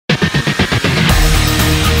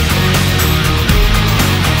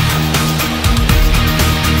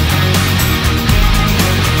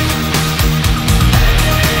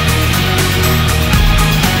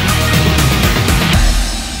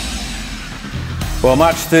Well,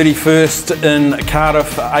 March 31st in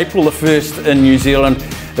Cardiff, April the 1st in New Zealand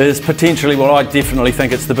is potentially, well, I definitely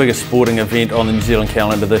think it's the biggest sporting event on the New Zealand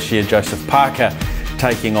calendar this year. Joseph Parker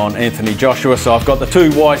taking on Anthony Joshua. So I've got the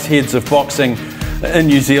two wise heads of boxing in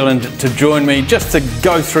New Zealand to join me just to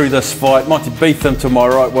go through this fight. Monty Betham to my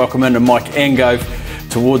right, welcome in, and Mike Angove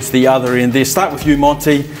towards the other end there. Start with you,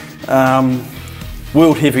 Monty.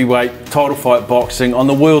 World heavyweight title fight boxing on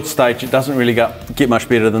the world stage. It doesn't really get much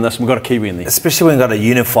better than this. We've got a Kiwi in there, especially when you've got a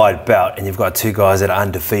unified bout and you've got two guys that are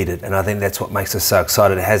undefeated, and I think that's what makes us so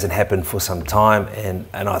excited. It hasn't happened for some time, and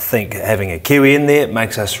I think having a Kiwi in there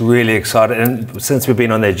makes us really excited. And since we've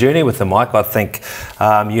been on that journey with the mic, I think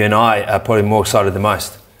you and I are probably more excited than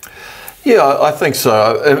most. Yeah, I think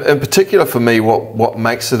so. In particular for me, what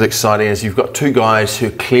makes it exciting is you've got two guys who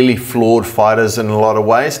are clearly flawed fighters in a lot of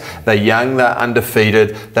ways. They're young, they're undefeated,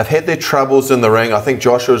 they've had their troubles in the ring. I think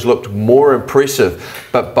Joshua's looked more impressive,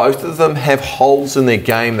 but both of them have holes in their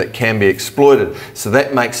game that can be exploited. So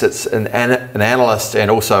that makes it an analyst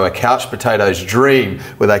and also a couch potato's dream,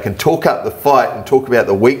 where they can talk up the fight and talk about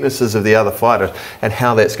the weaknesses of the other fighter and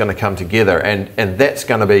how that's going to come together. And that's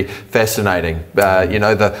going to be fascinating. You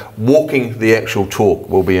know, walking the actual talk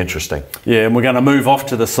will be interesting. Yeah, and we're going to move off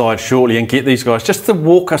to the side shortly and get these guys just to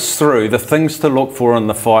walk us through the things to look for in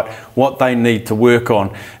the fight, what they need to work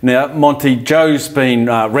on. Now, Monty, Joe's been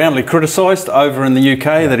roundly criticised over in the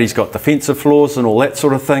UK that he's got defensive flaws and all that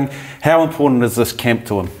sort of thing. How important is this camp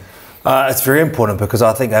to him? It's very important, because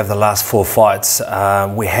I think over the last 4 fights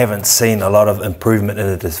we haven't seen a lot of improvement in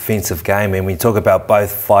the defensive game, and when you talk about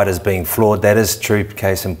both fighters being flawed, that is true,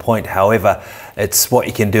 case in point. However, it's what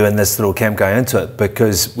you can do in this little camp going into it,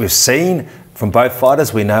 because we've seen from both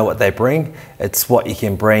fighters, we know what they bring. It's what you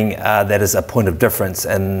can bring that is a point of difference,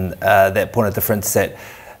 and that point of difference that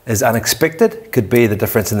is unexpected could be the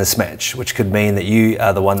difference in this match, which could mean that you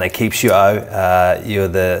are the one that keeps you you're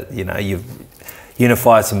the, you know, you've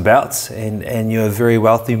unified some bouts, and you're a very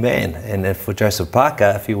wealthy man. And for Joseph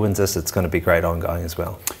Parker, if he wins this, it's going to be great ongoing as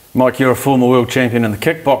well. Mike, you're a former world champion in the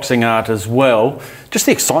kickboxing art as well. Just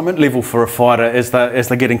the excitement level for a fighter as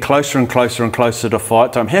they're getting closer and closer and closer to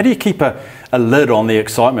fight time. How do you keep a lid on the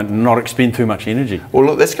excitement and not expend too much energy? Well,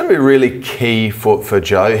 look, that's going to be really key for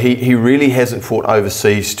Joe. He really hasn't fought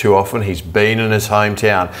overseas too often. He's been in his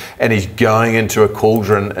hometown, and he's going into a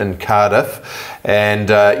cauldron in Cardiff. And,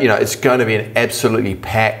 you know, it's going to be an absolutely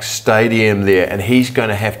packed stadium there, and he's going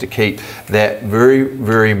to have to keep that very,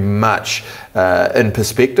 very much in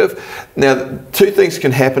perspective. Now, two things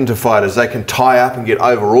can happen to fighters. They can tie up and get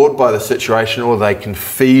overawed by the situation, or they can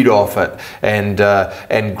feed off it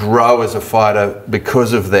and grow as a fighter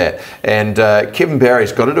because of that. And Kevin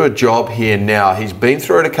Barry's got to do a job here now. He's been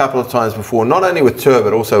through it a couple of times before, not only with Tur,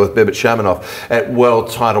 but also with Bibit Shamanov at world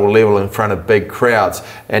title level in front of big crowds.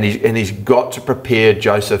 And he's got to prepare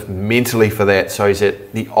Joseph mentally for that, so he's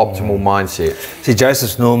at the optimal mindset. See,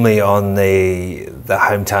 Joseph's normally on the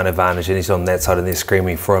hometown advantage, and he's on that side and they're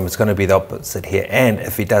screaming for him. It's going to be the opposite here, and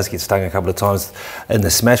if he does get stung a couple of times in the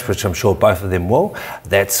smash, which I'm sure both of them will,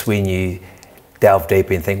 that's when you delve deep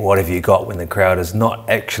and think, what have you got, when the crowd is not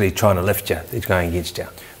actually trying to lift you, they're going against you.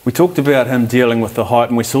 We talked about him dealing with the height,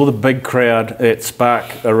 and we saw the big crowd at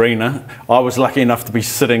Spark Arena. I was lucky enough to be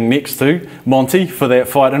sitting next to Monty for that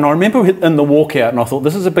fight, and I remember in the walkout, and I thought,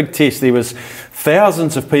 this is a big test. There was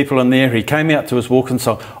thousands of people in there. He came out to his walking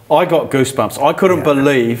song. I got goosebumps. I couldn't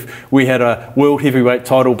believe we had a world heavyweight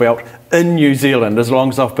title bout in New Zealand, as long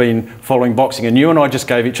as I've been following boxing, and you and I just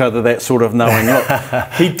gave each other that sort of knowing look.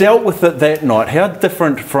 He dealt with it that night. How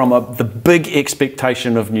different from the big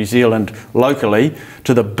expectation of New Zealand locally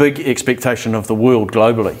to the big expectation of the world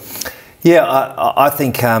globally? Yeah, I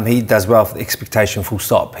think he does well for the expectation, full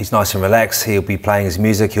stop. He's nice and relaxed. He'll be playing his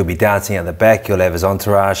music. He'll be dancing at the back. He'll have his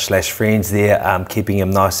entourage / friends there, keeping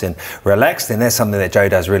him nice and relaxed. And that's something that Joe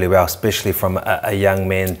does really well, especially from a young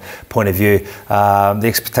man point of view. The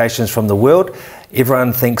expectations from the world,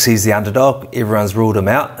 everyone thinks he's the underdog. Everyone's ruled him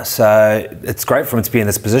out. So it's great for him to be in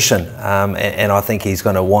this position. And I think he's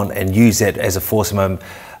going to want and use that as a force of him,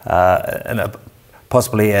 and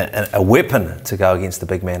possibly a weapon to go against the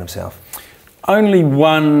big man himself. Only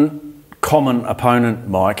one common opponent,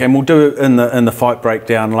 Mike, and we'll do it in the fight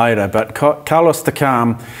breakdown later, but Carlos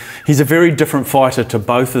Takam, he's a very different fighter to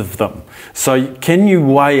both of them. So can you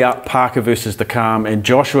weigh up Parker versus Takam and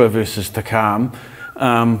Joshua versus Takam,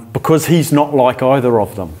 because he's not like either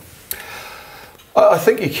of them? I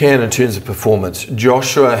think you can in terms of performance.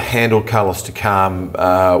 Joshua handled Carlos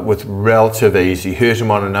Takam with relative ease. He hurt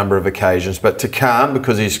him on a number of occasions, but Takam,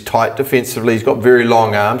 because he's tight defensively, he's got very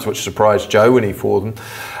long arms, which surprised Joe when he fought him.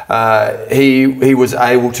 he was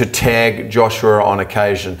able to tag Joshua on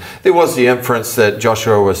occasion. There was the inference that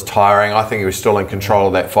Joshua was tiring. I think he was still in control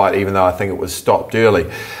of that fight, even though I think it was stopped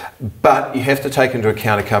early. But you have to take into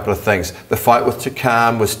account a couple of things. The fight with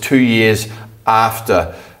Takam was 2 years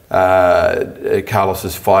after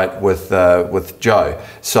Carlos's fight with Joe.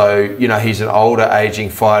 So, you know, he's an older, aging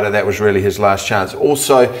fighter. That was really his last chance.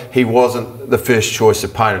 Also, he wasn't the first choice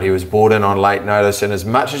opponent. He was brought in on late notice, and as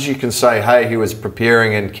much as you can say, hey, he was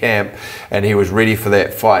preparing in camp and he was ready for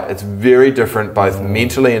that fight, it's very different both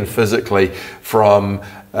mentally and physically from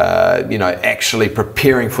you know, actually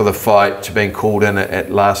preparing for the fight to being called in at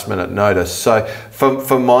last minute notice. So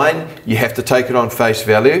for mine, you have to take it on face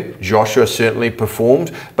value. Joshua certainly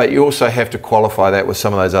performed, but you also have to qualify that with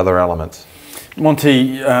some of those other elements.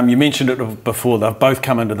 Monty, you mentioned it before, they've both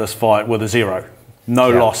come into this fight with a 0. No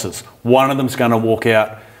losses. One of them's going to walk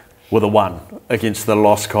out with a 1 against the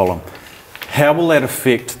loss column. How will that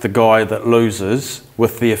affect the guy that loses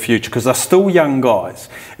with their future? Because they're still young guys,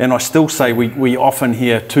 and I still say we often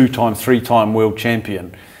hear 2-time, 3-time world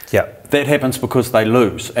champion. Yeah. That happens because they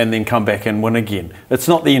lose and then come back and win again. It's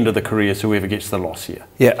not the end of the career, so whoever gets the loss here.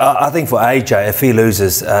 Yeah, I think for AJ, if he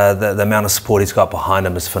loses, the amount of support he's got behind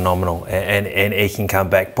him is phenomenal, and he can come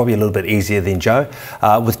back probably a little bit easier than Joe.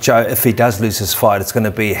 With Joe, if he does lose his fight, it's going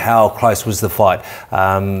to be how close was the fight.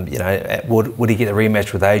 You know, would he get a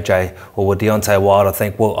rematch with AJ, or would Deontay Wilder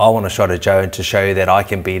think, well, I want a shot at Joe and to show you that I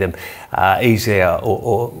can beat him easier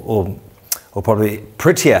or probably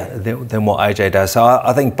prettier than what AJ does. So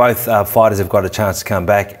I think both fighters have got a chance to come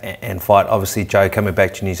back and fight. Obviously, Joe coming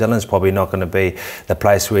back to New Zealand is probably not going to be the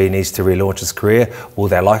place where he needs to relaunch his career. Will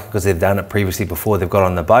they like it because they've done it previously before they've got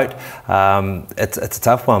on the boat? It's a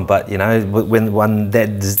tough one, but you know, when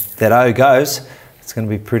that O goes, it's going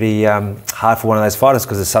to be pretty hard for one of those fighters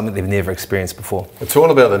because it's something they've never experienced before. It's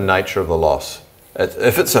all about the nature of the loss.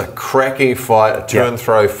 If it's a cracking fight, a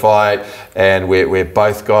to-and-throw fight, and where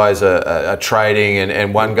both guys are trading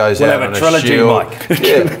and one goes out on a trilogy, shield, Mike.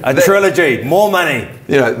 A trilogy, more money.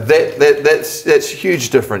 You know, that's a huge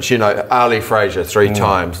difference. You know, Ali Frazier 3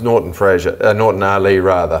 times, Norton Ali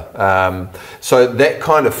rather. So that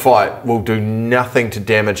kind of fight will do nothing to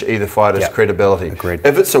damage either fighter's credibility. Agreed.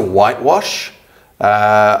 If it's a whitewash,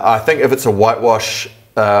 I think if it's a whitewash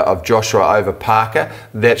of Joshua over Parker,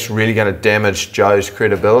 that's really going to damage Joe's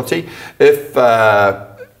credibility. If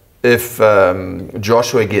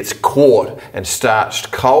Joshua gets caught and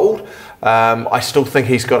starched cold, I still think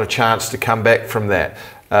he's got a chance to come back from that.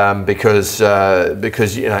 Because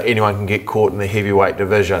you know, anyone can get caught in the heavyweight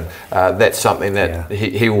division. That's something that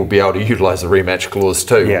he will be able to utilise the rematch clause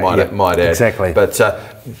too. Might add. Exactly. But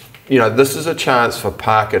you know, this is a chance for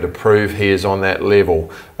Parker to prove he is on that level,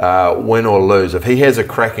 win or lose. If he has a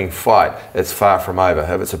cracking fight, it's far from over.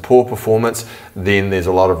 If it's a poor performance, then there's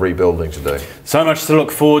a lot of rebuilding to do. So much to look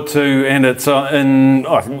forward to, and it's in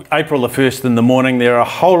April the 1st in the morning. There are a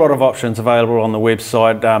whole lot of options available on the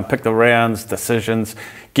website. Pick the rounds, decisions,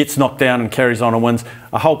 gets knocked down and carries on and wins,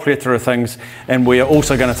 a whole plethora of things. And we are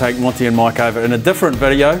also going to take Monty and Mike over in a different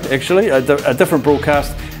video, actually, a different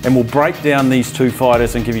broadcast, and we'll break down these two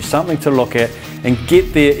fighters and give you something to look at and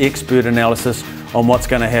get their expert analysis on what's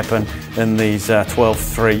going to happen in these 12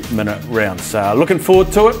 3-minute rounds. Looking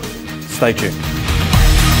forward to it. Stay tuned.